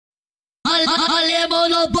Alemão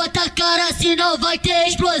não bota cara, senão vai ter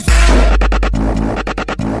explosão.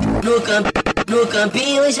 No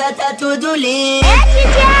campinho já tá tudo lindo.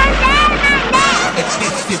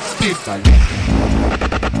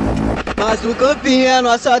 Mas o campinho é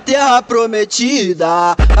nossa terra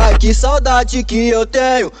prometida. Ai, que saudade que eu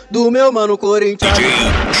tenho do meu mano Corinthians.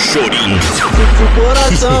 O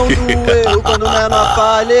coração doeu quando o menor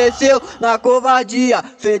faleceu na covardia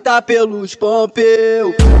feita pelos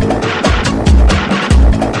Pompeu.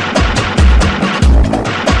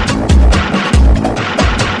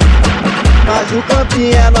 Mas o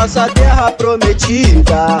campinho é nossa terra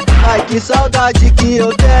prometida. Ai, que saudade que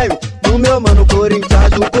eu tenho do meu mano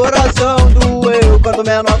Corinthians. O coração doeu quando o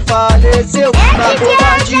menor faleceu na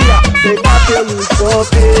covardia feita pelos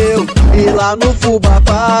Tropa. E lá no Fubá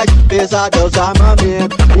faz pesado é os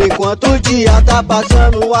armamentos. Enquanto o dia tá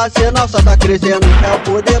passando, o arsenal só tá crescendo. É o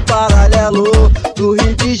poder paralelo do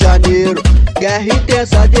Rio de Janeiro. Guerra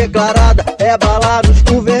intensa declarada, é bala no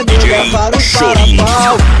escuro vermelho, é faros para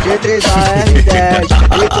pau, G3 a R10.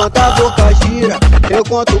 Enquanto a boca gira, eu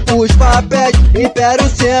conto os papéis. Império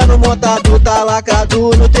sendo montado, tá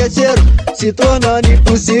lacrado no terceiro, se tornando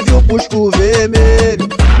impossível pro escuro vermelho.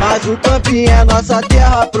 Mas o campinho é nossa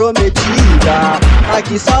terra prometida. Ai,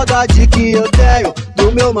 que saudade que eu tenho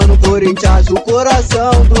do meu mano Corinthians. O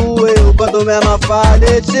coração doeu quando o menor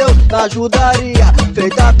faleceu na ajudaria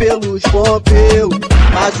feita pelos Pompeu.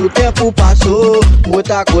 Mas o tempo passou,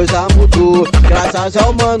 muita coisa mudou, graças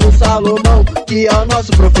ao mano Salomão, que é o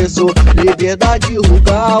nosso professor. Liberdade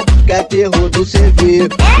rugal, que é terror do CV.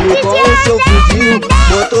 E com o seu fuzil,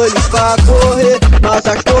 botou eles pra correr.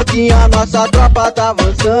 Nossas toquinhas, nossa tropa tá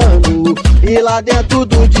avançando. E lá dentro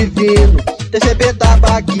do divino, TCB tá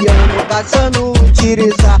baqueando, caçando um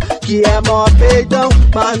tiriça, que é mó peidão.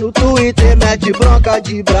 Mas no Twitter mete bronca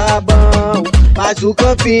de brabão. Mas o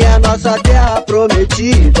campinho é nossa terra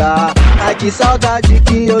prometida. Ai, que saudade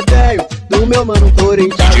que eu tenho do meu mano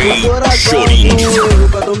Corinthians. O coração doeu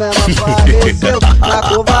quando o menor faleceu na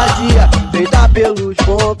covardia feita pelos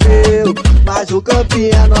Pompeu. Mas o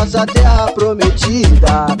campinho é nossa terra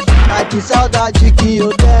prometida. Ai, que saudade que eu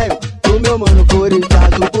tenho do meu mano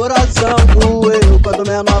Corinthians. O coração doeu quando o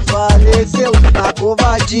menor faleceu na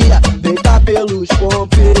covardia feita pelos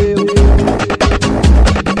Pompeu.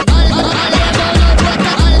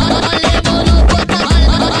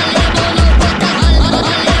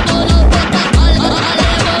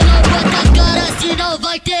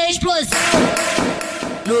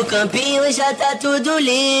 No campinho já tá tudo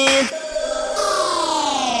lindo.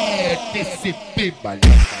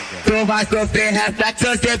 Tu vai sofrer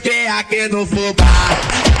reflexão CP aqui no Fubá.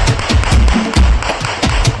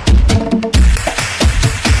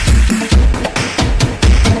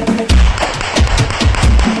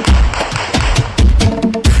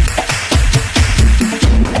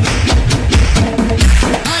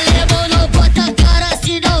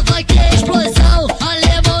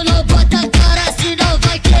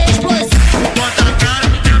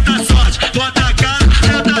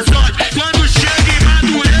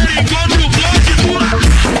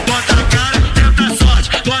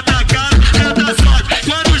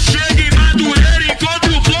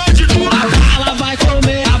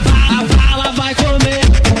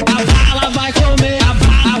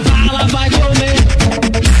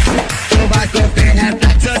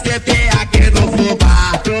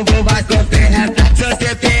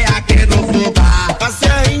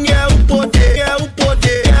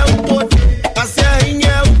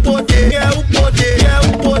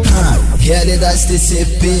 Realidade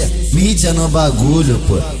TCP, mídia no bagulho,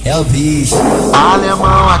 pô, é o bicho.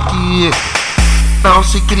 Alemão aqui, não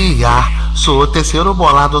se cria. Sou o terceiro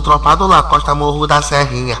bolado, tropa do La Costa, morro da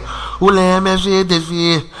Serrinha. O leme é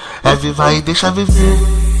VDV, é viva e deixa viver.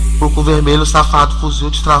 Coco vermelho, safado, fuzil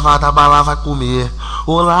destravado, a bala vai comer.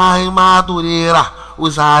 Olá em Madureira,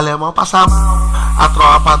 os alemão passam mal. A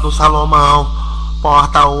tropa do Salomão,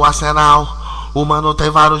 porta o arsenal. O mano tem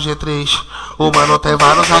vários G3, o mano tem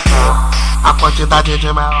vários AK. A quantidade de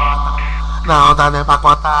melota não dá nem pra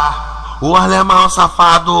contar. O alemão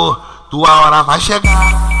safado, tua hora vai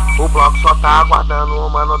chegar. O bloco só tá aguardando, o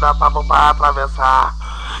mano dá papo pra atravessar.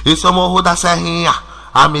 Esse é o morro da Serrinha,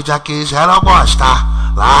 a mídia que geral gosta.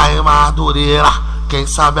 Lá em Madureira, quem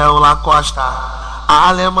sabe é o La Costa.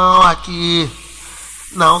 Alemão aqui,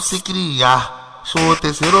 não se cria. Sou o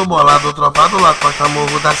terceiro bolado, tropa do La Costa,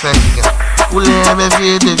 morro da Serrinha. O leme é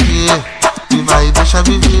VDV, viva e deixa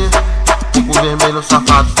viver. O vermelho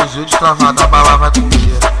safado, fuzil destravado, a bala vai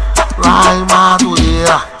comer. Lá em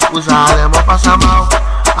Madureira, os alemão passam mal.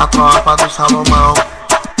 A tropa do Salomão,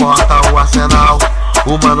 porta o arsenal.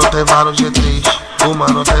 O mano tem vários G3, o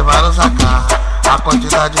mano tem vários AK. A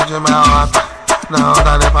quantidade de meiota não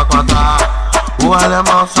dá nem pra contar. O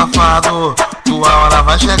alemão safado, tua hora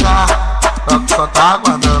vai chegar. Só tá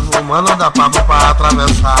aguardando, o mano dá papo pra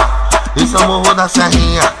atravessar. Isso é o morro da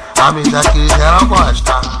Serrinha, a mídia que geral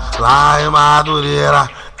gosta. Lá em Madureira,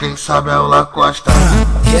 quem sabe é o Lacosta.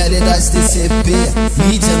 Realidade TCP,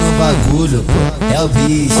 mídia no bagulho, pô, é o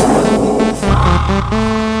bicho.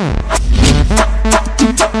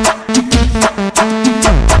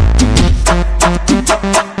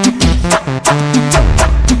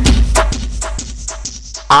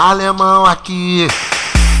 Alemão aqui,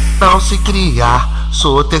 não se cria.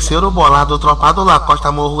 Sou o terceiro bolado, tropa do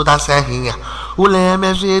Lacosta, morro da Serrinha. O leme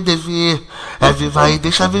é VDV, é viva e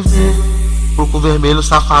deixa viver. Porco vermelho,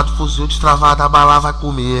 safado, fuzil destravado, a bala vai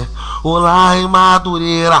comer. Olá em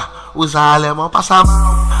Madureira, os alemão passam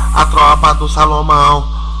mal. A tropa do Salomão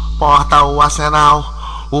porta o arsenal.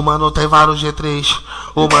 O mano tem vários G3,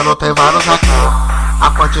 o mano tem vários AK. A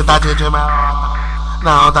quantidade de meiota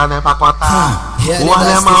não dá nem pra contar. O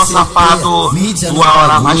alemão safado, tua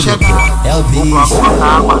hora vai chegar. É o bicho. O bloco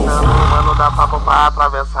tá aguardando, o mano dá papo pra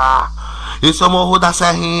atravessar. Isso é o morro da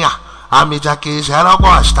Serrinha, a mídia que geral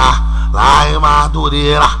gosta. Lá em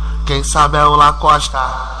Madureira, quem sabe é o Lacosta.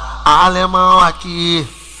 Alemão aqui,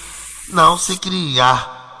 não se cria.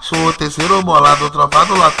 Sou o terceiro bolado, tropa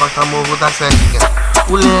do Lacosta, morro da Serrinha.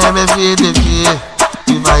 O leme é VDV,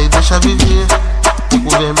 viva e deixa viver. O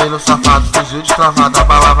vermelho safado, fuzil destravado, a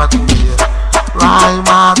bala vai comer. Lá em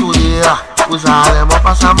Madureira, os alemão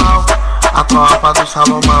passam mal. A tropa do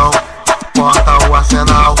Salomão porta o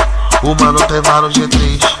arsenal. O mano tem vários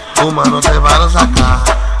G3, o mano tem vários AK.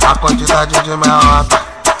 A quantidade de meiota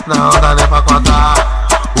não dá nem pra contar.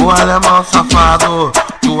 O alemão safado,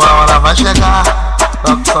 tua hora vai chegar.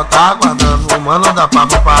 Só tá aguardando, o mano dá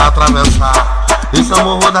papo pra atravessar. Isso é o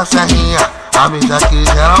morro da Serrinha, a mídia que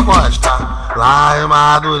geral gosta. Lá em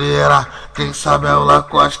Madureira, quem sabe é o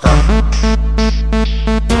Lacosta.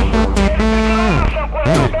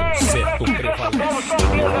 Certo prevalece.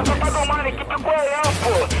 Equipe Coelhão,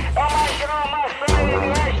 pô. É uma grama, maçã,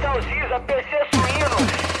 Iniesta, Alziza, PC suíno.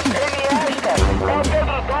 Iniesta, é o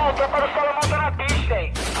Pedro Dom, tropa do Salomão tá na pista,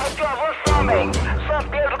 hein. Aqui, ó, vou Samem. São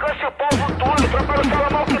Pedro, Cássio Povo, Túlio, tropa do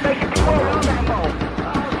Salomão que da equipe Coelhão, meu irmão.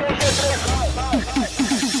 Não tem G3, vai.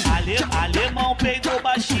 Alemão peidou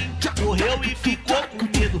baixinho, correu e ficou com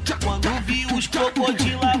medo quando viu os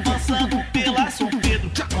crocodilos avançando pela São Pedro.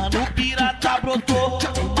 Mano, o pirata brotou,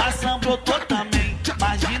 o maçã brotou também.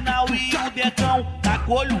 Marginal e o Decão,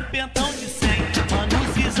 tacou-lhe um pentão de 100. Mano,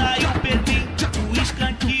 o Ziza e o Pedrinho, o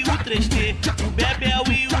Skank e o 3T, o Bebel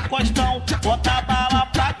e o Costão, bota bala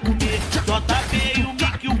pra comer. JP e o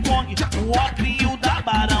Mickey, o Kong, o Ocre e o da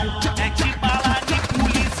Barão. Mete bala de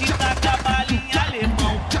polícia e taca balinha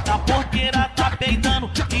alemão. Na porteira tá peidando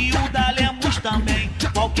e o da Lemos também.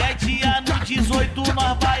 Qualquer dia no 18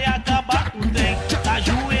 nós vai acabar com o trem.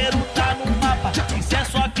 Cajueiro tá no mapa, isso é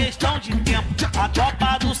só questão de tempo. A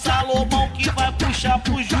tropa do Salomão que vai puxar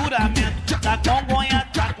pro juramento. Tá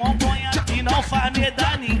Congonha e não faz medo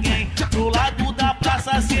a ninguém. Do lado da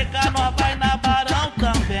Praça Seca nós vai na Barão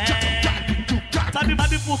também.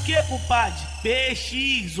 Sabe por quê, compadre?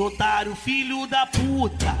 PX, otário, filho da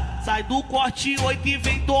puta. Sai do corte 8 e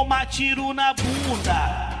vem tomar tiro na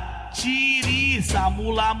bunda. Tiriça,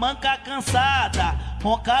 mula manca cansada.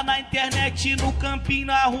 Ronca na internet, no campinho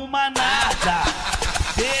não arruma nada.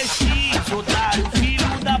 PX, otário, filho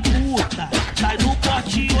da puta. Sai do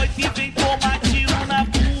corte 8 e vem tomar tiro na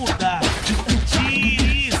bunda.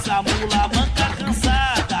 Tiriça, mula manca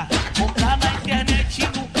cansada. Ronca na internet,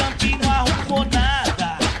 no campinho não arrumou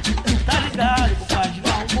nada. Tá ligado, compadre,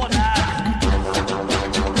 não arrumou nada.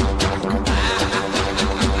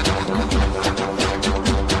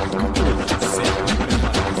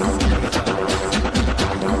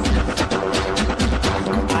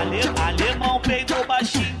 Alemão peidou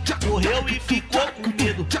baixinho, correu e ficou com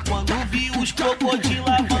medo quando viu os crocodilos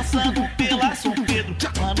avançando pela São Pedro.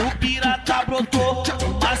 Mano, o pirata brotou,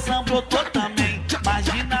 o maçã brotou também.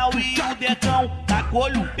 Marginal e o Decão,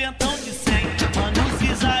 tacou-lhe um pentão de 100. Mano, o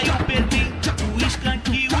Ziza e o Pedrinho, o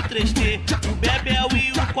Skank e o 3T, o Bebel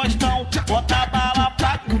e o Costão, bota bala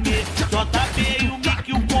pra comer. JP e o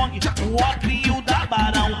Mickey, o Kong, o Ocre e o da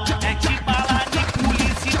Barão. Mete bala de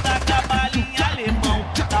polícia e taca balinha alemão.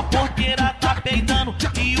 Na porteira tá peidando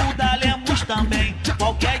e o da Lemos também.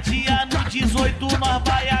 Qualquer dia no 18 nós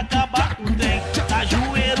vai acabar com o trem.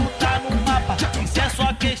 Cajueiro tá no mapa, isso é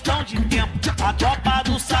só questão de tempo. A tropa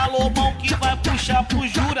do Salomão que vai puxar pro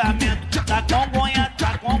juramento. Tá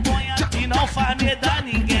Congonha e não faz medo a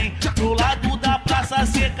ninguém. Do lado da Praça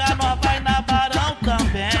Seca nós vai na Barão também.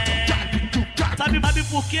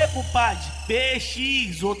 quê, compadre?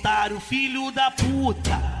 PX, otário, filho da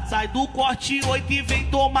puta. Sai do corte 8 e vem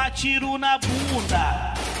tomar tiro na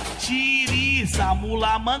bunda. Tiriça,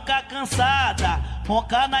 mula manca cansada.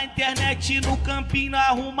 Ronca na internet, no campinho não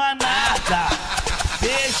arruma nada.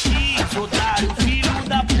 PX, otário, filho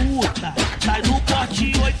da puta. Sai do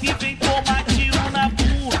corte 8 e vem